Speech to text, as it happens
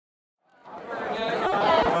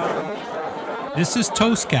This is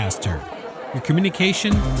Toastcaster, your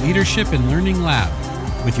communication, leadership, and learning lab,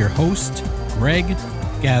 with your host, Greg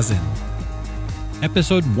Gazin.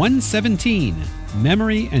 Episode 117,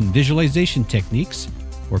 Memory and Visualization Techniques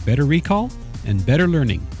for Better Recall and Better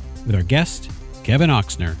Learning, with our guest, Kevin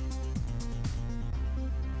Ochsner.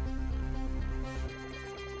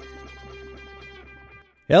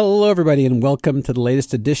 Hello, everybody, and welcome to the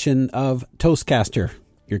latest edition of Toastcaster,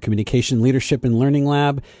 your communication, leadership, and learning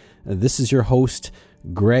lab. This is your host,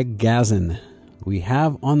 Greg Gazin. We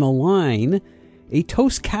have on the line a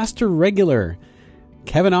Toastcaster regular,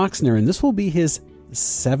 Kevin Ochsner, and this will be his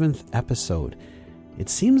 7th episode. It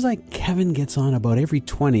seems like Kevin gets on about every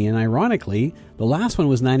 20, and ironically, the last one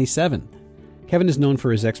was 97. Kevin is known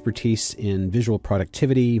for his expertise in visual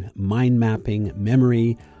productivity, mind mapping,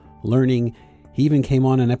 memory, learning. He even came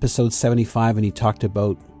on in episode 75 and he talked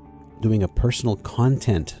about doing a personal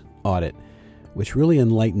content audit, which really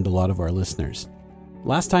enlightened a lot of our listeners.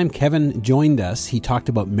 Last time Kevin joined us, he talked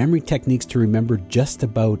about memory techniques to remember just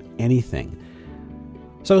about anything.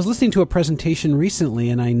 So I was listening to a presentation recently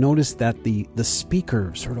and I noticed that the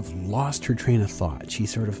speaker sort of lost her train of thought. She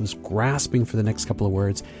sort of was grasping for the next couple of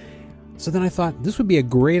words. So then I thought this would be a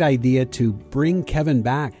great idea to bring Kevin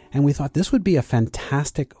back. And we thought this would be a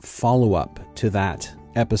fantastic follow-up to that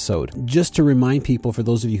episode. Just to remind people, for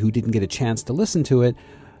those of you who didn't get a chance to listen to it,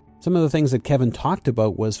 some of the things that Kevin talked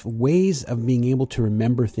about was ways of being able to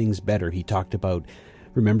remember things better. He talked about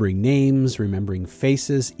remembering names, remembering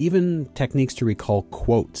faces, even techniques to recall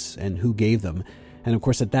quotes and who gave them. And of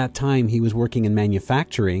course, at that time, he was working in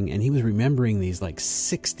manufacturing and he was remembering these like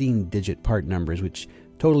 16-digit part numbers, which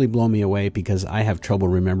totally blow me away because I have trouble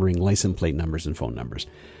remembering license plate numbers and phone numbers.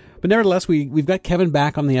 But nevertheless, we've got Kevin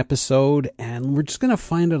back on the episode, and we're just going to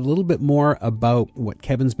find out a little bit more about what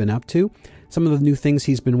Kevin's been up to, some of the new things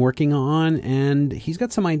he's been working on, and he's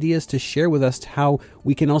got some ideas to share with us how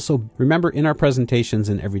we can also remember in our presentations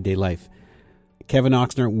in everyday life. Kevin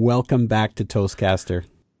Ochsner, welcome back to Toastcaster.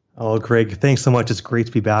 Oh, Greg, thanks so much. It's great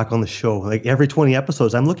to be back on the show. Like every 20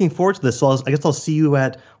 episodes, I'm looking forward to this. So I guess I'll see you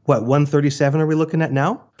at, 137 are we looking at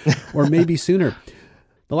now? Or maybe sooner.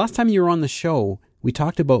 The last time you were on the show, we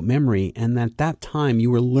talked about memory, and at that time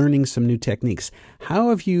you were learning some new techniques. How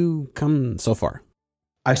have you come so far?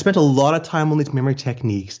 I spent a lot of time on these memory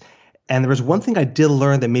techniques, and there was one thing I did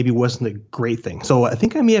learn that maybe wasn't a great thing. So I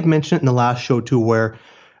think I may have mentioned it in the last show too, where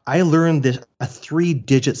I learned a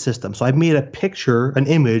 3-digit system. So I made a picture, an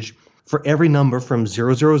image for every number from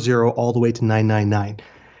 000 all the way to 999.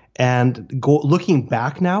 And looking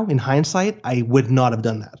back now in hindsight, I would not have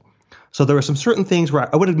done that. So there were some certain things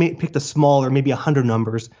where I would have picked a smaller, maybe 100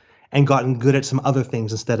 numbers and gotten good at some other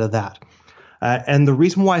things instead of that. And the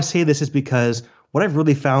reason why I say this is because what I've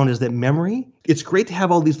really found is that memory, it's great to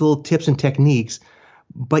have all these little tips and techniques,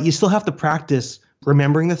 but you still have to practice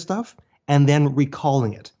remembering this stuff and then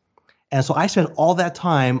recalling it. And so I spent all that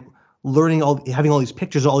time learning, having all these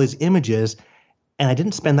pictures, all these images, and I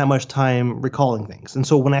didn't spend that much time recalling things. And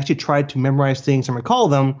so when I actually tried to memorize things and recall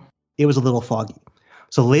them, it was a little foggy.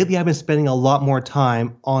 So lately I've been spending a lot more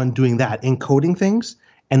time on doing that, encoding things,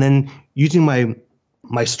 and then using my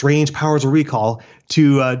strange powers of recall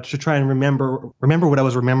to try and remember what I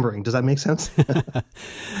was remembering. Does that make sense?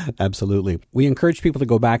 Absolutely. We encourage people to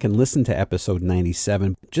go back and listen to episode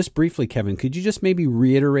 97. Just briefly, Kevin, could you just maybe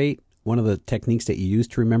reiterate one of the techniques that you use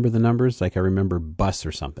to remember the numbers? Like I remember bus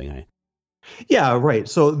or something. Yeah, right.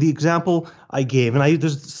 So the example I gave, and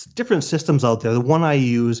there's different systems out there. The one I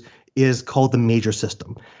use is called the major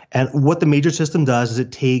system. And what the major system does is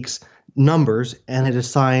it takes numbers and it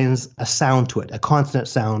assigns a sound to it, a consonant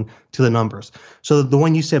sound to the numbers. So the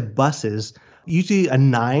one you said, buses, usually a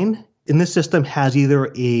 9 in this system has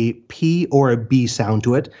either a P or a B sound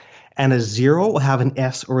to it, and a 0 will have an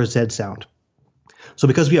S or a Z sound. So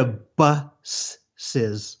because we have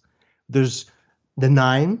buses, there's the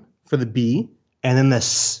 9 for the B, and then the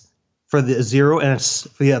S for the 0, and a S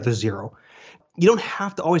for the other 0. You don't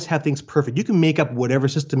have to always have things perfect. You can make up whatever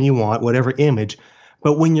system you want, whatever image,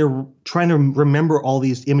 but when you're trying to remember all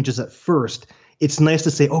these images at first, it's nice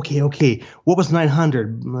to say, okay, what was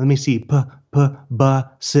 900? Let me see,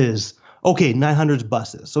 buses. Okay, 900's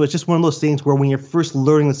buses. So it's just one of those things where when you're first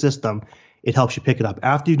learning the system, it helps you pick it up.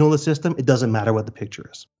 After you know the system, it doesn't matter what the picture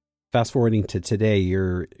is. Fast forwarding to today,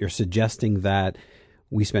 you're suggesting that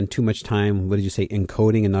we spend too much time, what did you say,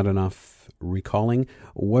 encoding and not enough recalling.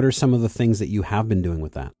 What are some of the things that you have been doing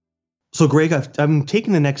with that? So Greg, I'm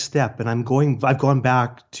taking the next step and I've gone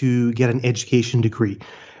back to get an education degree.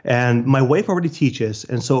 And my wife already teaches.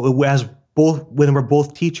 And so when we're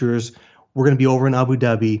both teachers, we're going to be over in Abu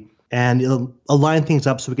Dhabi and it'll align things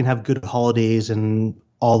up so we can have good holidays and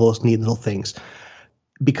all those neat little things.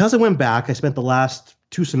 Because I went back, I spent the last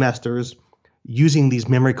 2 semesters using these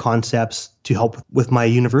memory concepts to help with my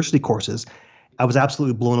university courses. I was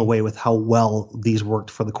absolutely blown away with how well these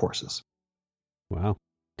worked for the courses. Wow.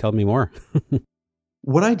 Tell me more.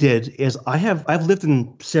 What I did is I've lived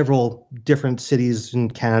in several different cities in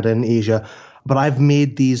Canada and Asia, but I've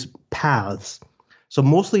made these paths. So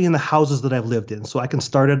mostly in the houses that I've lived in. So I can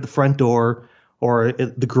start at the front door or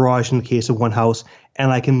at the garage in the case of one house,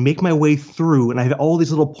 and I can make my way through, and I have all these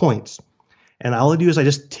little points. And all I do is I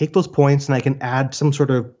just take those points and I can add some sort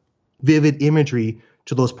of vivid imagery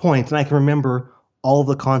to those points, and I can remember all of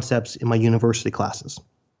the concepts in my university classes.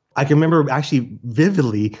 I can remember actually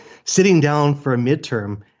vividly sitting down for a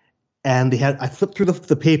midterm, and I flipped through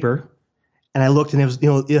the paper, and I looked, and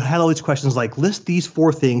it had all these questions like list these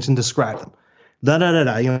 4 things and describe them.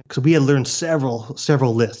 Because we had learned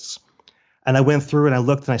several lists, and I went through and I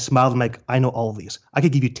looked and I smiled and I'm like, I know all of these. I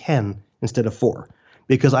could give you 10 instead of 4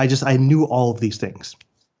 because I knew all of these things.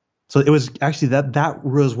 So it was actually that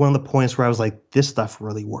was one of the points where I was like, this stuff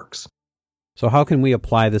really works. So how can we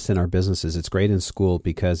apply this in our businesses? It's great in school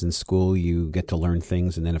because in school you get to learn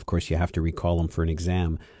things and then of course you have to recall them for an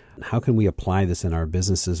exam. How can we apply this in our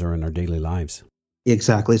businesses or in our daily lives?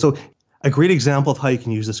 Exactly. So a great example of how you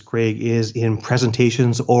can use this, Greg, is in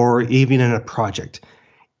presentations or even in a project.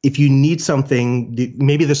 If you need something,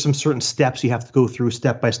 maybe there's some certain steps you have to go through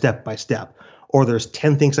step by step, or there's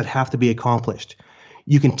 10 things that have to be accomplished.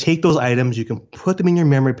 You can take those items, you can put them in your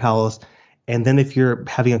memory palace, and then if you're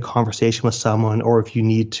having a conversation with someone or if you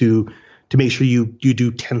need to make sure you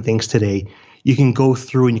do 10 things today, you can go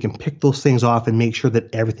through and you can pick those things off and make sure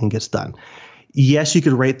that everything gets done. Yes, you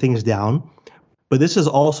could write things down, but this is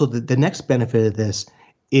also the next benefit of this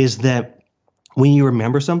is that when you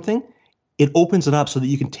remember something, it opens it up so that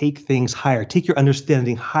you can take things higher, take your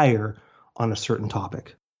understanding higher on a certain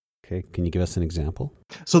topic. Okay, can you give us an example?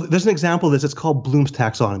 So there's an example of this. It's called Bloom's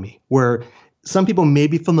taxonomy, where some people may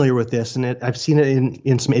be familiar with this, and I've seen it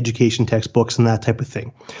in some education textbooks and that type of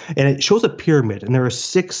thing. And it shows a pyramid, and there are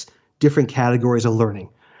 6 different categories of learning.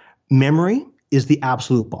 Memory is the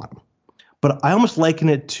absolute bottom. But I almost liken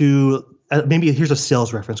it to, maybe here's a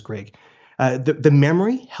sales reference, Greg. The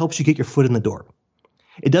memory helps you get your foot in the door.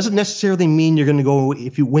 It doesn't necessarily mean you're going to go,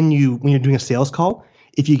 when you're doing a sales call,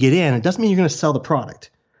 if you get in, it doesn't mean you're going to sell the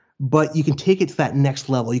product. But you can take it to that next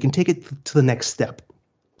level. You can take it to the next step.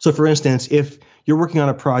 So for instance, if you're working on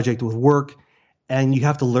a project with work and you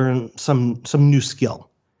have to learn some new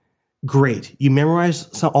skill, great. You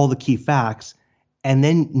memorize all the key facts. And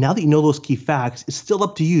then now that you know those key facts, it's still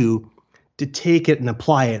up to you to take it and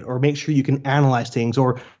apply it or make sure you can analyze things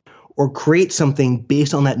or create something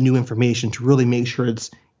based on that new information to really make sure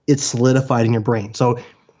it's solidified in your brain. So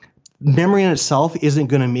memory in itself isn't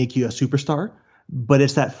going to make you a superstar, but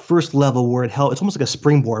it's that first level where it's almost like a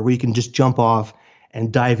springboard where you can just jump off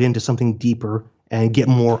and dive into something deeper and get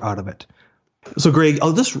more out of it. So Greg,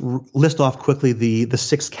 I'll just list off quickly the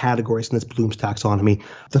 6 categories in this Bloom's taxonomy.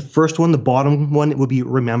 The first one, the bottom one, would be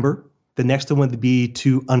remember. The next one would be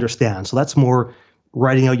to understand. So that's more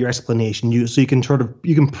writing out your explanation. So you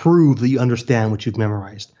can prove that you understand what you've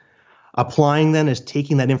memorized. Applying then is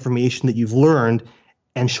taking that information that you've learned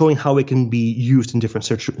and showing how it can be used in different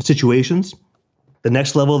situations. The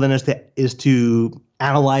next level then is to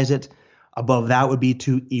analyze it. Above that would be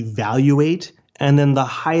to evaluate. And then the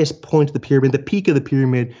highest point of the pyramid, the peak of the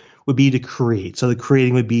pyramid, would be to create. So the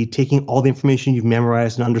creating would be taking all the information you've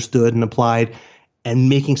memorized and understood and applied and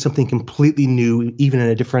making something completely new, even in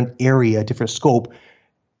a different area, a different scope,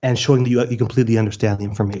 and showing that you completely understand the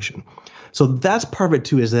information. So that's part of it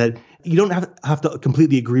too, is that you don't have to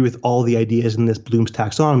completely agree with all the ideas in this Bloom's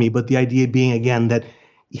taxonomy, but the idea being, again, that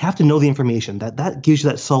you have to know the information. That gives you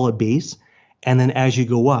that solid base. And then as you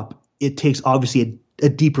go up, it takes obviously a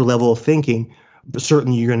deeper level of thinking, but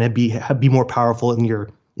certainly you're going to be more powerful in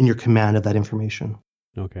your command of that information.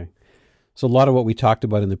 Okay. So a lot of what we talked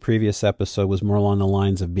about in the previous episode was more along the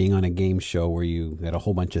lines of being on a game show where you had a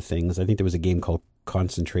whole bunch of things. I think there was a game called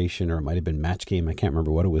Concentration, or it might have been Match Game. I can't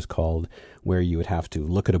remember what it was called, where you would have to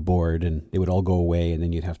look at a board and it would all go away and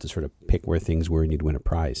then you'd have to sort of pick where things were and you'd win a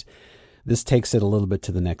prize. This takes it a little bit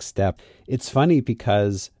to the next step. It's funny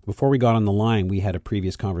because before we got on the line, we had a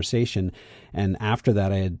previous conversation. And after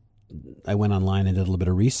that, I went online and did a little bit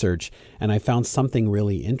of research, and I found something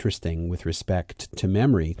really interesting with respect to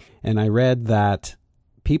memory. And I read that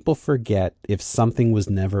people forget if something was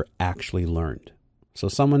never actually learned. So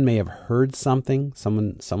someone may have heard something,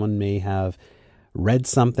 someone may have read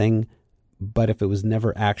something, but if it was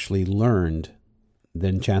never actually learned,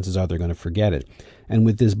 then chances are they're going to forget it. And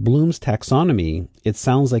with this Bloom's taxonomy, it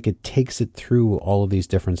sounds like it takes it through all of these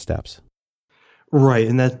different steps. Right,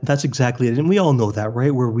 and that's exactly it. And we all know that,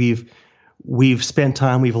 right? Where we've spent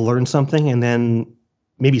time, we've learned something, and then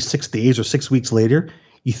maybe 6 days or 6 weeks later,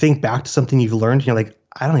 you think back to something you've learned, and you're like,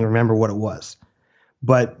 I don't even remember what it was.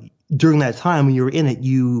 But during that time when you were in it,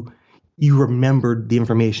 you remembered the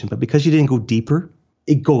information. But because you didn't go deeper,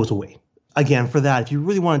 it goes away. Again, for that, if you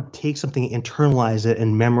really want to take something, internalize it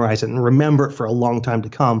and memorize it and remember it for a long time to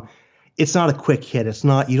come, it's not a quick hit. It's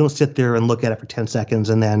not, you don't sit there and look at it for 10 seconds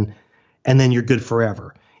and then you're good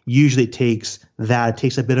forever. Usually it takes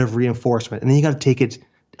a bit of reinforcement, and then you got to take it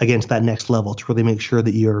again to that next level to really make sure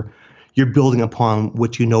that you're building upon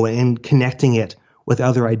what you know and connecting it with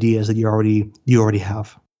other ideas that you already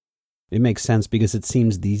have. It makes sense because it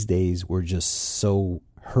seems these days we're just so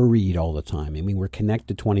hurried all the time. I mean, we're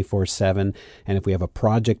connected 24/7, and if we have a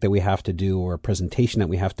project that we have to do or a presentation that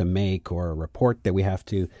we have to make or a report that we have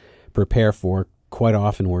to prepare for, quite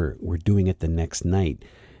often we're doing it the next night.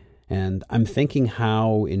 And I'm thinking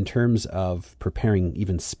how, in terms of preparing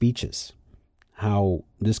even speeches, how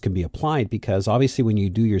this can be applied, because obviously when you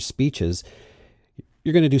do your speeches,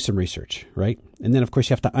 you're going to do some research, right? And then, of course,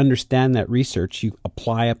 you have to understand that research. You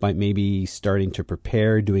apply it by maybe starting to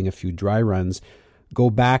prepare, doing a few dry runs, go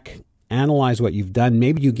back, analyze what you've done.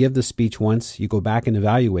 Maybe you give the speech once, you go back and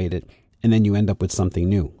evaluate it, and then you end up with something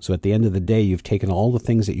new. So at the end of the day, you've taken all the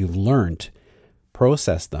things that you've learned,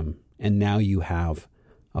 processed them, and now you have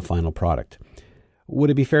a final product. Would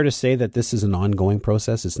it be fair to say that this is an ongoing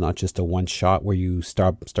process? It's not just a one shot where you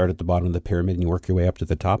start at the bottom of the pyramid and you work your way up to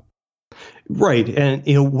the top? Right. And,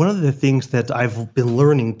 one of the things that I've been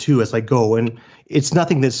learning too as I go, and it's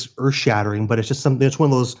nothing that's earth shattering, but it's just something, it's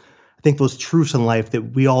one of those, I think those truths in life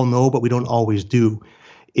that we all know, but we don't always do,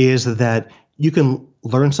 is that you can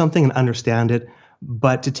learn something and understand it,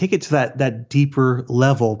 but to take it to that deeper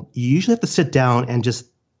level, you usually have to sit down and just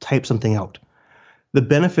type something out. The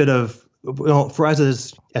benefit of, for us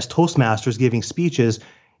as Toastmasters giving speeches,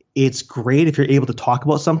 it's great if you're able to talk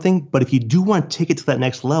about something, but if you do want to take it to that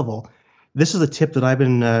next level, this is a tip that I've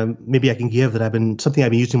been, maybe I can give, something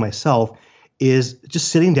I've been using myself, is just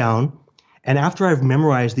sitting down, and after I've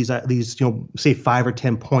memorized these, say 5 or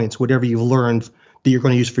 10 points, whatever you've learned that you're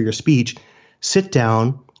going to use for your speech, sit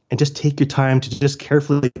down and just take your time to just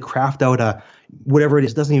carefully craft out whatever it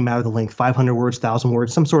is. It doesn't even matter the length, 500 words, 1,000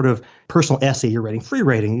 words, some sort of personal essay you're writing, free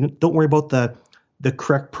writing. Don't worry about the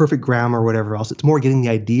correct, perfect grammar or whatever else. It's more getting the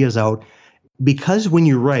ideas out, because when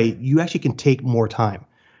you write, you actually can take more time.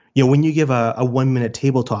 When you give a 1-minute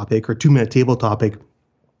table topic or 2-minute table topic,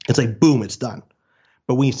 it's like, boom, it's done.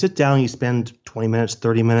 But when you sit down and you spend 20 minutes,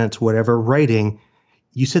 30 minutes, whatever, writing,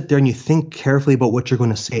 you sit there and you think carefully about what you're going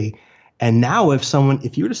to say. And now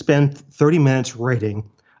if you were to spend 30 minutes writing,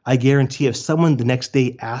 I guarantee if someone the next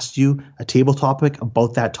day asked you a table topic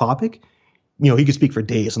about that topic, he could speak for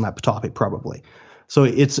days on that topic probably. So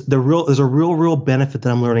there's a real benefit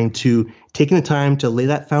that I'm learning to taking the time to lay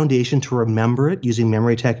that foundation, to remember it using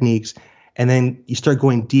memory techniques, and then you start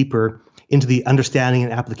going deeper into the understanding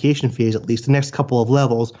and application phase, at least the next couple of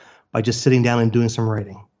levels, by just sitting down and doing some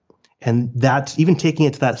writing. And that's even taking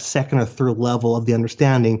it to that second or third level of the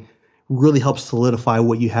understanding really helps solidify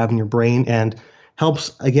what you have in your brain and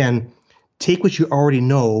helps, again, take what you already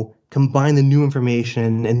know, combine the new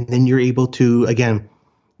information, and then you're able to, again,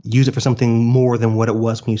 use it for something more than what it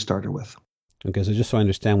was when you started with. Okay, so just so I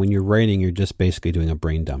understand, when you're writing, you're just basically doing a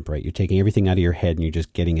brain dump, right? You're taking everything out of your head and you're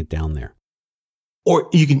just getting it down there. Or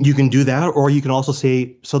you can do that, or you can also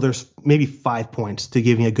say, so there's maybe 5 points to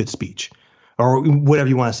giving a good speech, or whatever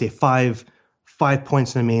you want to say, five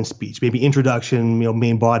points in a main speech, maybe introduction,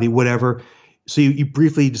 main body, whatever. So you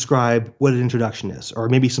briefly describe what an introduction is, or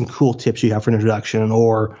maybe some cool tips you have for an introduction,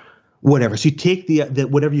 or whatever. So you take the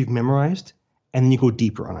whatever you've memorized, and then you go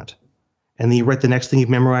deeper on it. And then you write the next thing you've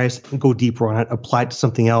memorized and go deeper on it, apply it to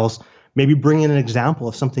something else, maybe bring in an example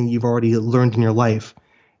of something you've already learned in your life.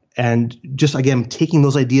 And just, again, taking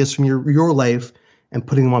those ideas from your life and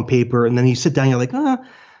putting them on paper. And then you sit down, you're like,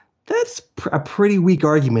 that's a pretty weak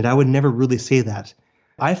argument. I would never really say that.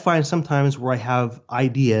 I find sometimes where I have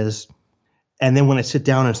ideas, and then when I sit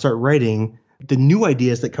down and start writing, the new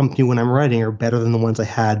ideas that come to me when I'm writing are better than the ones I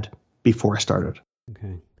had before I started.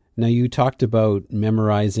 Okay. Now, you talked about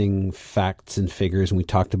memorizing facts and figures, and we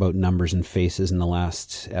talked about numbers and faces in the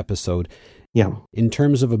last episode. Yeah. In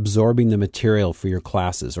terms of absorbing the material for your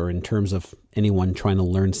classes, or in terms of anyone trying to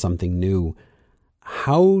learn something new,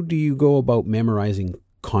 how do you go about memorizing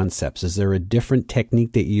concepts? Is there a different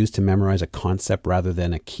technique that you use to memorize a concept rather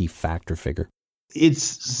than a key fact or figure?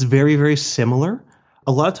 It's very, very similar.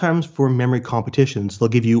 A lot of times for memory competitions, they'll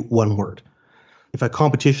give you one word. If a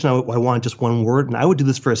competition, I want just one word, and I would do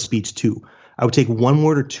this for a speech too. I would take one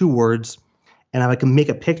word or two words, and I can make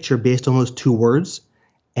a picture based on those two words,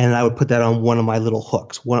 and I would put that on one of my little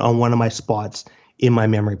hooks, on one of my spots in my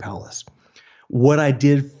memory palace. What I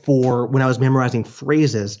did for when I was memorizing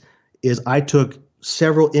phrases is I took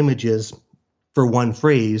several images for one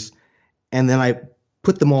phrase, and then I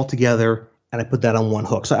put them all together, and I put that on one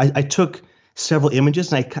hook. So I took several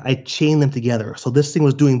images, and I chained them together. So this thing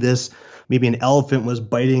was doing this. Maybe an elephant was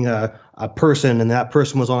biting a person, and that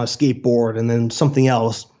person was on a skateboard, and then something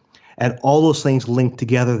else. And all those things linked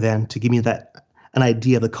together then to give me an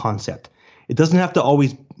idea of the concept. It doesn't have to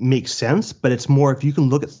always make sense, but it's more if you can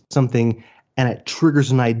look at something and it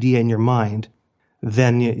triggers an idea in your mind,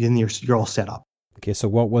 then you're all set up. Okay, so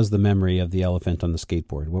what was the memory of the elephant on the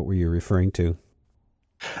skateboard? What were you referring to?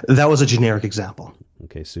 That was a generic example.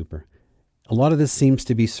 Okay, super. A lot of this seems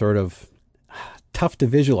to be sort of tough to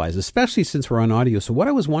visualize, especially since we're on audio. So what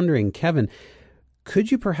I was wondering, Kevin,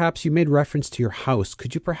 could you perhaps, you made reference to your house,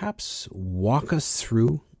 could you perhaps walk us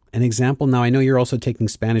through an example? Now, I know you're also taking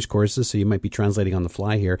Spanish courses, so you might be translating on the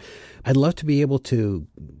fly here. I'd love to be able to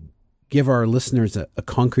give our listeners a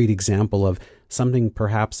concrete example of something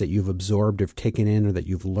perhaps that you've absorbed or taken in or that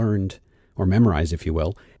you've learned or memorized, if you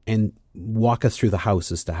will, and walk us through the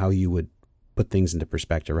house as to how you would put things into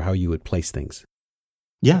perspective or how you would place things.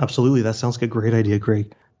 Yeah, absolutely. That sounds like a great idea,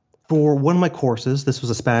 Greg. For one of my courses, this was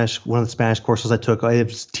one of the Spanish courses I took. I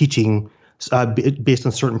was teaching based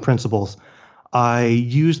on certain principles. I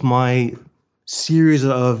used my series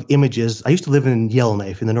of images. I used to live in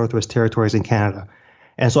Yellowknife in the Northwest Territories in Canada.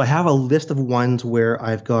 And so I have a list of ones where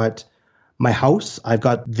I've got my house. I've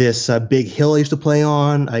got this big hill I used to play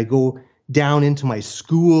on. I go down into my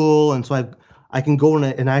school. And so I can go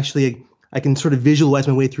and actually I can sort of visualize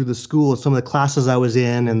my way through the school and some of the classes I was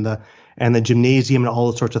in and the gymnasium and all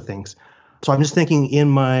those sorts of things. So I'm just thinking in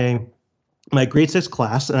my grade 6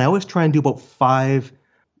 class, and I always try and do about 5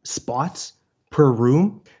 spots per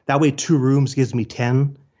room. That way 2 rooms gives me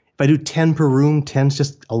 10. If I do 10 per room, 10's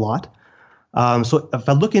just a lot. So if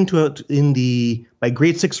I look into it in my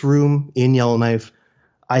grade 6 room in Yellowknife,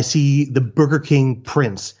 I see the Burger King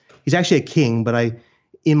prince. He's actually a king, but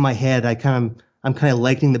in my head, I'm kind of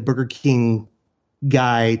likening the Burger King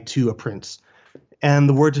guy to a prince. And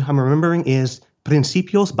the word I'm remembering is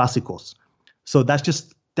principios básicos. So that's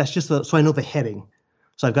just so I know the heading.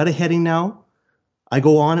 So I've got a heading now. I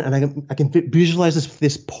go on and I can visualize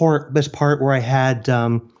this part where I had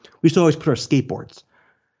we used to always put our skateboards.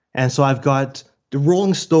 And so I've got the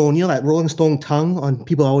Rolling Stone, that Rolling Stone tongue on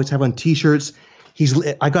people always have on T-shirts.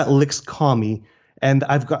 I got Licks Kami, and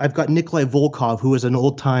I've got Nikolai Volkov, who is an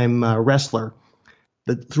old time wrestler.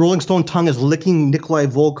 The Rolling Stone tongue is licking Nikolai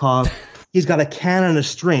Volkov. He's got a can and a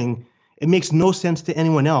string. It makes no sense to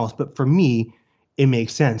anyone else, but for me, it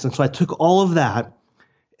makes sense. And so I took all of that,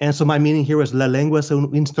 and so my meaning here was la lengua es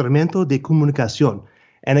un instrumento de comunicación,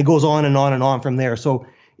 and it goes on and on and on from there. So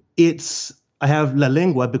I have la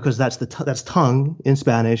lengua because that's tongue in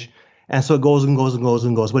Spanish, and so it goes and goes and goes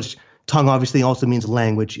and goes, which tongue obviously also means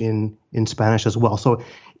language in Spanish as well. So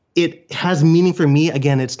it has meaning for me.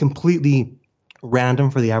 Again, it's completely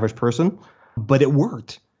random for the average person, but it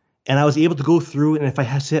worked. And I was able to go through, and if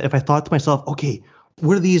I thought to myself, okay,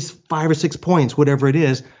 what are these 5 or 6 points, whatever it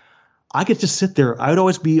is, I could just sit there. I would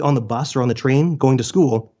always be on the bus or on the train going to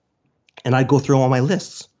school, and I'd go through all my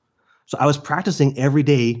lists. So I was practicing every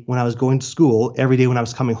day when I was going to school, every day when I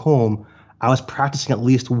was coming home, I was practicing at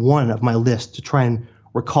least one of my lists to try and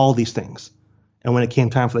recall these things. And when it came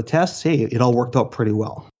time for the tests, hey, it all worked out pretty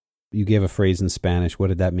well. You gave a phrase in Spanish. What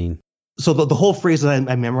did that mean? So the whole phrase that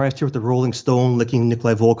I memorized here with the Rolling Stone licking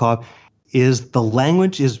Nikolai Volkov is the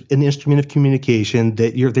language is an instrument of communication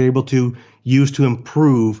that they're able to use to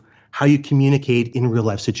improve how you communicate in real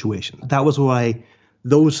life situations. That was why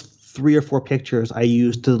those 3 or 4 pictures I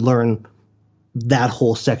used to learn that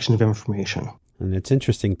whole section of information. And it's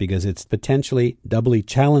interesting because it's potentially doubly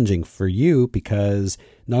challenging for you because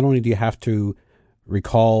not only do you have to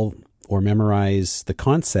recall or memorize the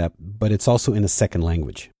concept, but it's also in a second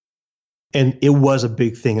language. And it was a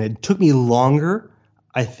big thing. And it took me longer,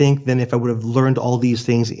 I think, than if I would have learned all these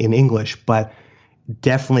things in English. But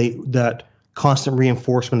definitely that constant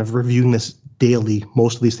reinforcement of reviewing this daily,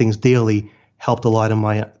 most of these things daily, helped a lot in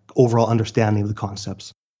my overall understanding of the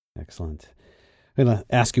concepts. Excellent. I'm going to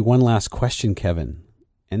ask you one last question, Kevin.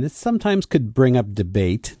 And this sometimes could bring up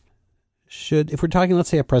debate. If we're talking, let's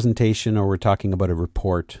say, a presentation or we're talking about a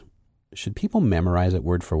report, should people memorize it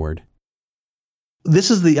word for word?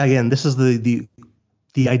 This is the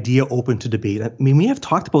idea open to debate. I mean, we have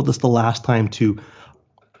talked about this the last time too.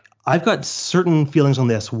 I've got certain feelings on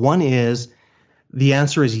this. One is the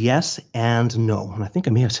answer is yes and no. And I think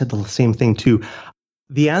I may have said the same thing too.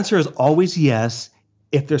 The answer is always yes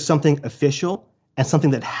if there's something official and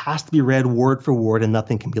something that has to be read word for word and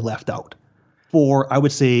nothing can be left out. For, I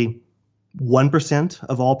would say, 1%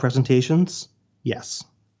 of all presentations, yes.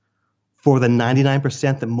 For the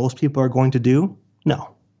 99% that most people are going to do,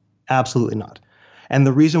 no, absolutely not. And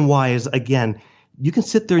the reason why is, again, you can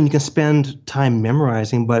sit there and you can spend time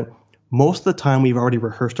memorizing, but most of the time we've already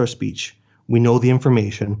rehearsed our speech. We know the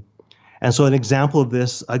information. And so an example of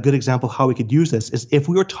this, a good example of how we could use this is if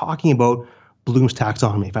we were talking about Bloom's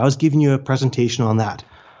taxonomy. If I was giving you a presentation on that,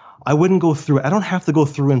 I wouldn't go through, I don't have to go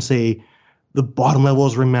through and say the bottom level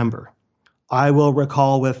is remember. I will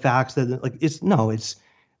recall with facts that it's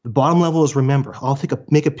the bottom level is remember. I'll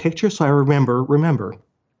make a picture so I remember.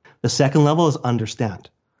 The second level is understand.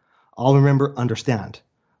 I'll remember, understand.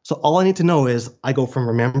 So all I need to know is I go from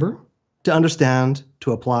remember to understand,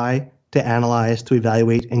 to apply, to analyze, to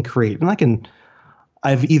evaluate, and create. And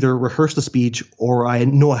I've either rehearsed the speech or I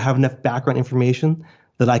know I have enough background information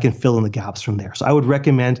that I can fill in the gaps from there. So I would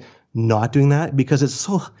recommend not doing that because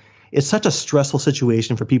it's such a stressful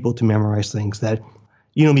situation for people to memorize things that,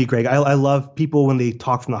 you know me, Greg, I love people when they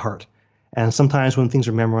talk from the heart. And sometimes when things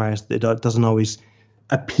are memorized, it doesn't always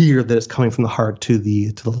appear that it's coming from the heart to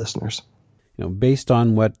the listeners. You know, based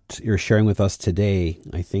on what you're sharing with us today,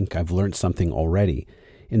 I think I've learned something already.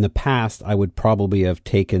 In the past, I would probably have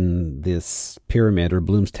taken this pyramid or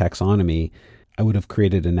Bloom's taxonomy. I would have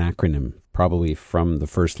created an acronym, probably from the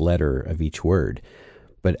first letter of each word.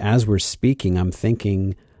 But as we're speaking, I'm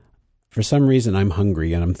thinking, for some reason, I'm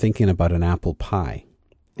hungry and I'm thinking about an apple pie.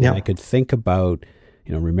 Yeah. And I could think about,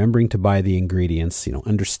 remembering to buy the ingredients,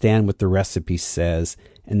 understand what the recipe says,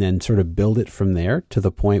 and then sort of build it from there to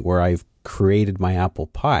the point where I've created my apple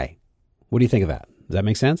pie. What do you think of that? Does that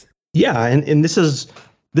make sense? Yeah, and this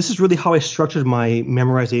is really how I structured my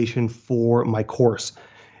memorization for my course,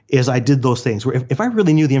 is I did those things where if I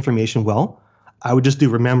really knew the information well, I would just do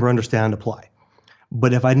remember, understand, apply.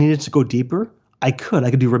 But if I needed to go deeper, I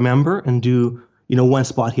could do remember and do, one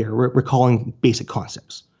spot here, recalling basic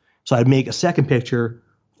concepts. So I'd make a second picture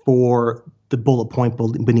for the bullet point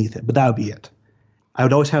beneath it, but that would be it. I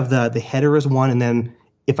would always have the header as one, and then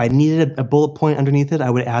if I needed a bullet point underneath it,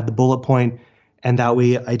 I would add the bullet point, and that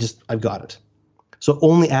way I've got it. So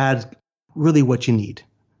only add really what you need.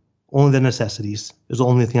 Only the necessities is the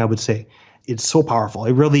only thing I would say. It's so powerful.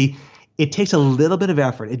 It takes a little bit of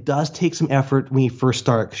effort. It does take some effort when you first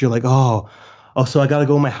start because you're like, so I got to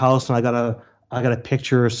go in my house and I got to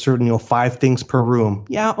picture certain, 5 things per room.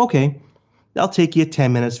 Yeah, okay. That'll take you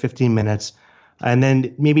 10 minutes, 15 minutes. And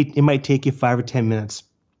then maybe it might take you 5 or 10 minutes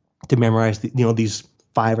to memorize these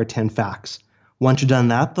 5 or 10 facts. Once you're done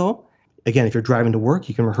that though, again, if you're driving to work,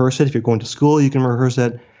 you can rehearse it. If you're going to school, you can rehearse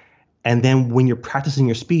it. And then when you're practicing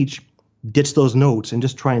your speech, ditch those notes and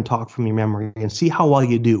just try and talk from your memory and see how well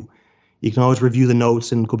you do. You can always review the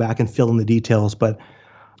notes and go back and fill in the details, but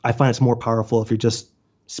I find it's more powerful if you're just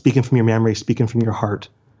speaking from your memory, speaking from your heart.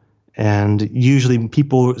 And usually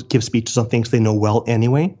people give speeches on things they know well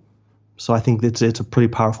anyway. So I think it's a pretty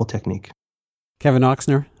powerful technique. Kevin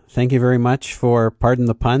Oxner, thank you very much for, pardon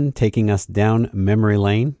the pun, taking us down memory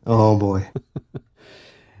lane. Oh, boy.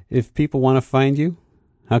 If people want to find you,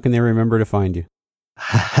 how can they remember to find you?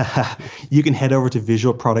 You can head over to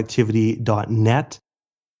visualproductivity.net.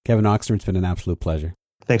 Kevin Oxner, it's been an absolute pleasure.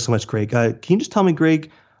 Thanks so much, Greg. Can you just tell me,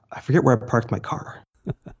 Greg, I forget where I parked my car.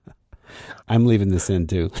 I'm leaving this in,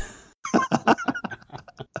 too.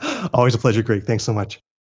 Always a pleasure, Greg. Thanks so much.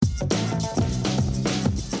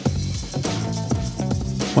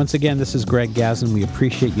 Once again, this is Greg Gazin. We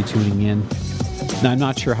appreciate you tuning in. Now, I'm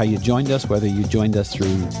not sure how you joined us, whether you joined us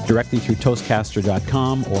directly through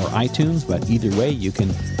Toastcaster.com or iTunes, but either way, you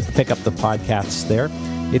can pick up the podcasts there.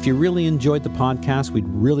 If you really enjoyed the podcast, we'd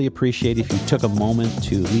really appreciate if you took a moment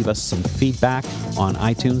to leave us some feedback on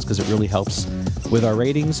iTunes because it really helps with our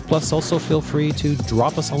ratings. Plus, also feel free to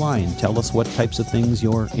drop us a line. Tell us what types of things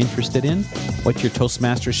you're interested in, what your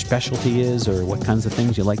Toastmaster specialty is, or what kinds of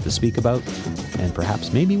things you like to speak about. And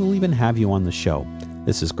perhaps maybe we'll even have you on the show.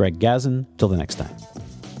 This is Greg Gazin. Till the next time.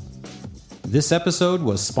 This episode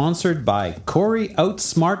was sponsored by Corey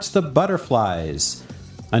Outsmarts the Butterflies,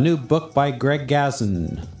 a new book by Greg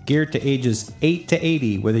Gazin, geared to ages 8 to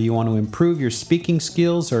 80. Whether you want to improve your speaking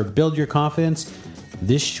skills or build your confidence,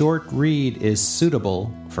 this short read is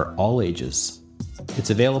suitable for all ages. It's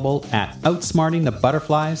available at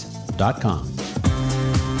outsmartingthebutterflies.com.